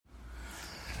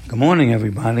Good morning,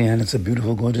 everybody, and it's a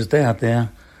beautiful, gorgeous day out there.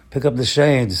 Pick up the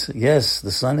shades. Yes, the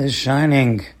sun is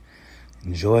shining.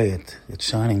 Enjoy it. It's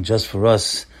shining just for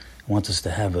us. It wants us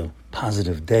to have a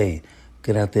positive day.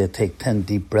 Get out there, take 10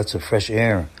 deep breaths of fresh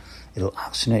air. It'll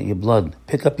oxygenate your blood.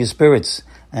 Pick up your spirits.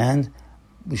 And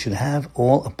we should have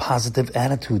all a positive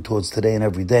attitude towards today and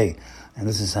every day. And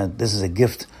this is a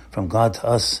gift from God to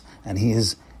us. And He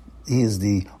is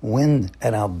the wind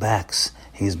at our backs.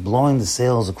 He is blowing the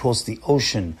sails across the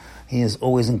ocean. He is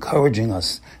always encouraging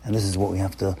us. And this is what we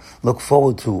have to look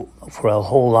forward to for our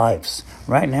whole lives.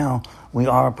 Right now, we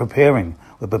are preparing.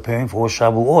 We're preparing for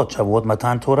Shavuot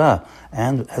Matan Torah.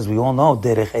 And as we all know,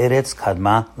 Derech Eretz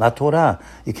Kadma La Torah.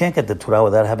 You can't get the Torah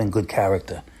without having good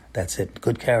character. That's it.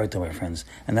 Good character, my friends.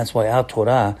 And that's why our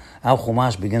Torah, our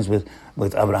Chumash begins with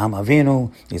Abraham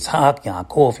Avinu, Yitzhak,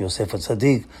 Yaakov, Yosef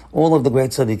HaTzadik, all of the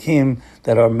great tzaddikim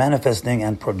that are manifesting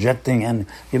and projecting and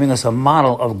giving us a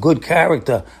model of good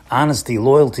character, honesty,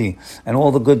 loyalty, and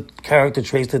all the good character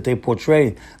traits that they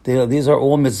portray. These are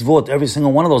all mitzvot. Every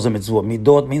single one of those are mitzvot.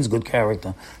 Midot means good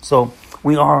character. So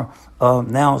we are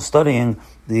now studying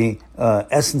the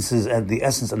essence and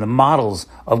the models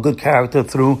of good character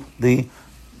through the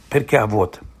Pirkei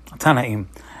Avot, Tanaim.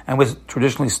 And we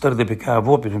traditionally studied the Pirkei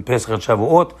Avot between Pesach and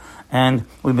Shavuot, and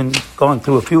we've been going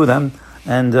through a few of them.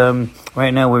 And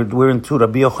right now we're into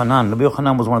Rabbi Yochanan. Rabbi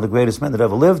Yochanan was one of the greatest men that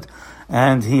ever lived,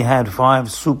 and he had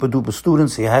 5 super duper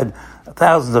students. He had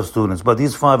thousands of students, but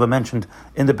these 5 are mentioned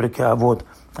in the Pirkei Avot,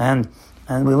 and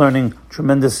we're learning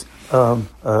tremendous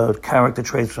character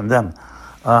traits from them.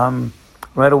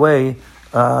 Right away,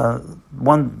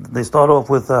 they start off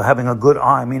with having a good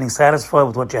eye, meaning satisfied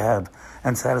with what you have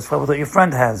and satisfied with what your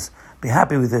friend has. Be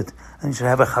happy with it. And you should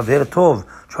have a chaver tov.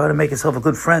 Try to make yourself a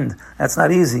good friend. That's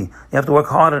not easy. You have to work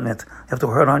hard on it. You have to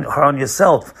work hard on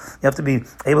yourself. You have to be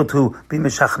able to be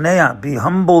mishachnea, be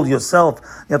humble yourself.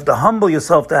 You have to humble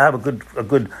yourself to have a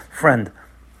good friend.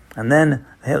 And then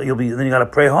you got to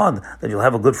pray hard that you'll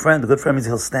have a good friend. A good friend means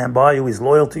he'll stand by you, he's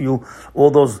loyal to you, all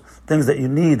those things that you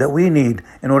need, that we need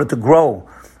in order to grow.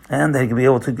 And that he can be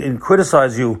able to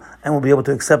criticize you and we'll be able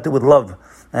to accept it with love.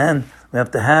 And we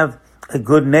have to have a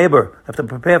good neighbor. We have to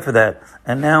prepare for that.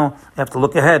 And now you have to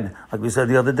look ahead, like we said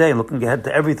the other day, looking ahead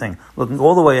to everything, looking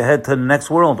all the way ahead to the next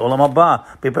world. Olam haba,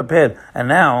 be prepared. And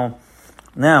now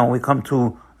we come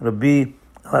to Rabbi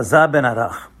Elazar ben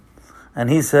Arach. And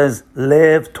he says,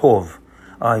 Lev Tov.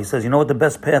 He says, you know what the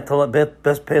best path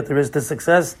there is to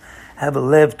success? Have a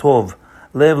Lev Tov.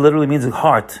 Lev literally means a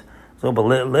heart. So, but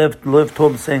Lev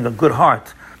Tov is saying a good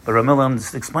heart. But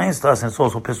Ramilan explains to us, and it's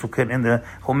also Pesukit in the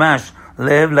Chumash,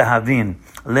 Lev Lehavin.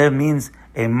 Lev means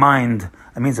a mind.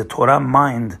 It means a Torah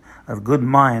mind, a good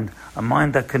mind, a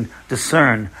mind that can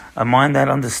discern, a mind that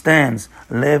understands.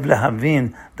 Lev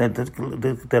Lehavin,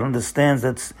 that understands,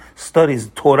 that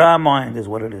studies. Torah mind is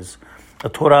what it is. A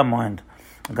Torah mind.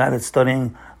 A guy that's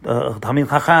studying Talmid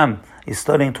Chacham. He's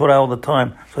studying Torah all the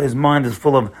time. So his mind is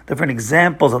full of different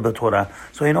examples of the Torah.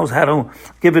 So he knows how to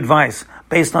give advice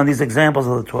based on these examples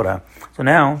of the Torah. So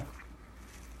now,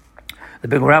 the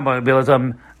big rabbi, Rabbi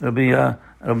Yochanan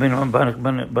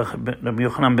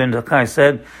ben Zakkai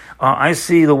said, I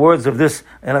see the words of this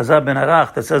Elazar ben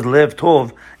Arach that says Lev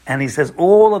Tov, and he says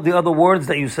all of the other words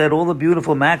that you said, all the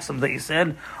beautiful maxims that you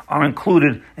said, are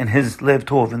included in his Lev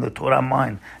Tov, in the Torah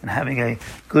mind, and having a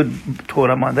good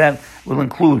Torah mind. That will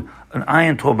include an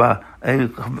ayin tova, a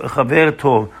chaver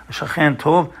tov, a shachen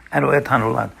tov, and oet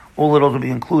hanolad. All of those will be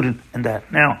included in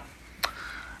that. Now,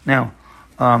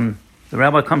 the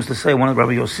rabbi comes to say, one of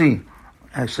Rabbi Yossi,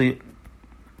 actually,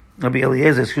 Rabbi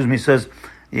Eliezer, says,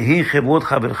 Yehi chevod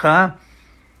chavercha,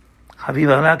 chaviv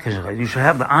ala keshecha. You should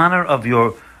have the honor of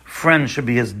your friend should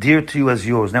be as dear to you as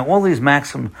yours. Now, all these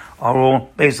maxims are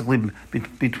all basically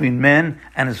between man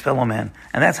and his fellow man.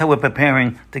 And that's how we're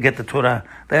preparing to get the Torah.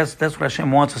 That's what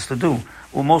Hashem wants us to do.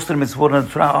 Well, most of the mitzvot in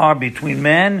the Torah are between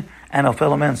man and our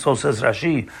fellow man, so says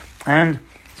Rashi. And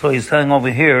so he's telling over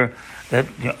here that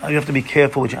you have to be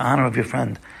careful with your honor of your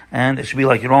friend. And it should be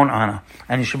like your own honor.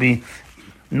 And you should be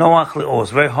noach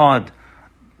le'os, very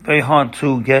hard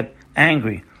to get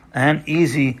angry, and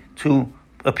easy to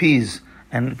appease.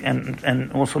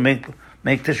 And also make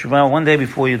teshuvah one day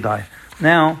before you die.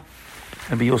 Now,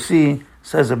 Rabbi Yossi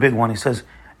says a big one. He says,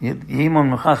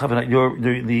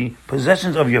 the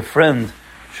possessions of your friend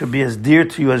should be as dear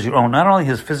to you as your own. Not only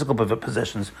his physical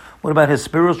possessions. What about his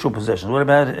spiritual possessions? What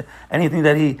about anything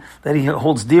that he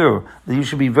holds dear? That you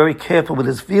should be very careful with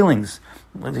his feelings.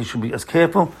 You should be as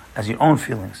careful as your own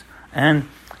feelings. And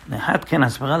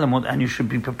you should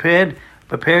be prepared.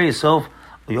 Prepare yourself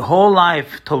your whole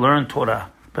life to learn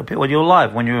Torah. Prepare with your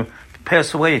life. When you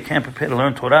pass away, you can't prepare to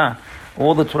learn Torah.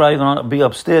 All the Torah you're going to be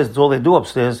upstairs. It's all they do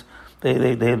upstairs.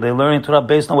 They're learning Torah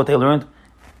based on what they learned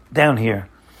down here,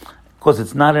 because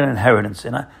it's not an inheritance.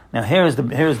 And now here's the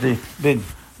big,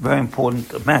 very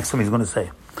important maxim he's going to say.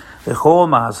 And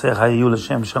all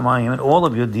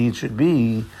of your deeds should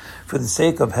be for the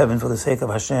sake of heaven, for the sake of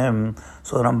Hashem.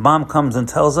 So the Rambam comes and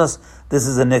tells us this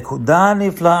is a nekuda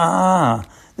nifla'ah.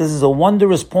 This is a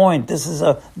wondrous point. This is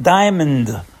a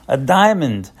diamond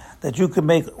that you can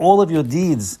make all of your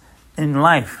deeds in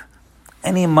life.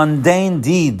 Any mundane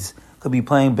deeds, could be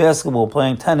playing basketball,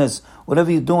 playing tennis,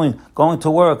 whatever you're doing, going to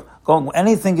work,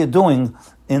 anything you're doing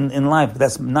in life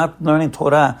that's not learning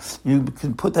Torah, you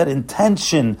can put that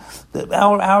intention.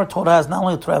 Our Torah is not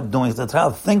only the Torah of doing, it's the Torah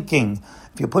of thinking.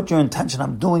 If you put your intention,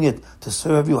 I'm doing it to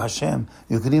serve you, Hashem.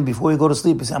 You could even, before you go to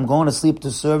sleep, you say, I'm going to sleep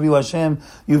to serve you, Hashem.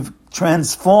 You've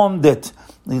transformed it.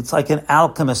 It's like an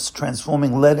alchemist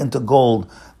transforming lead into gold.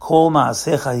 Kol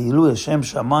ma'asecha hilu Hashem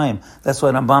shamayim. That's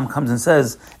why Rambam comes and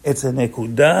says, it's a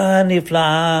nekuda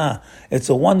nifla'ah. It's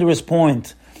a wondrous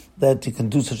point that you can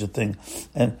do such a thing.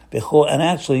 And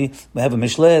actually, we have a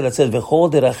Mishlei that says,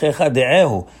 V'chol derachecha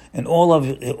de'ehu. In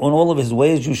all of his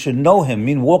ways, you should know him,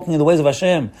 mean walking in the ways of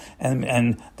Hashem.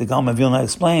 And the Gaon of Vilna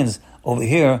explains over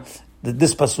here,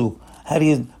 this pasuk, how do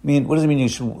you mean, what does it mean you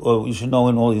should know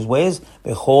in all these ways?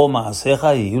 Bechol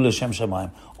ma'asecha yiyu l'shem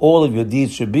shamayim. All of your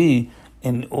deeds should be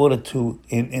in order to,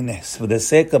 for the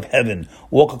sake of heaven.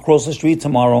 Walk across the street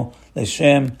tomorrow,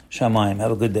 l'shem shamayim.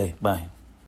 Have a good day. Bye.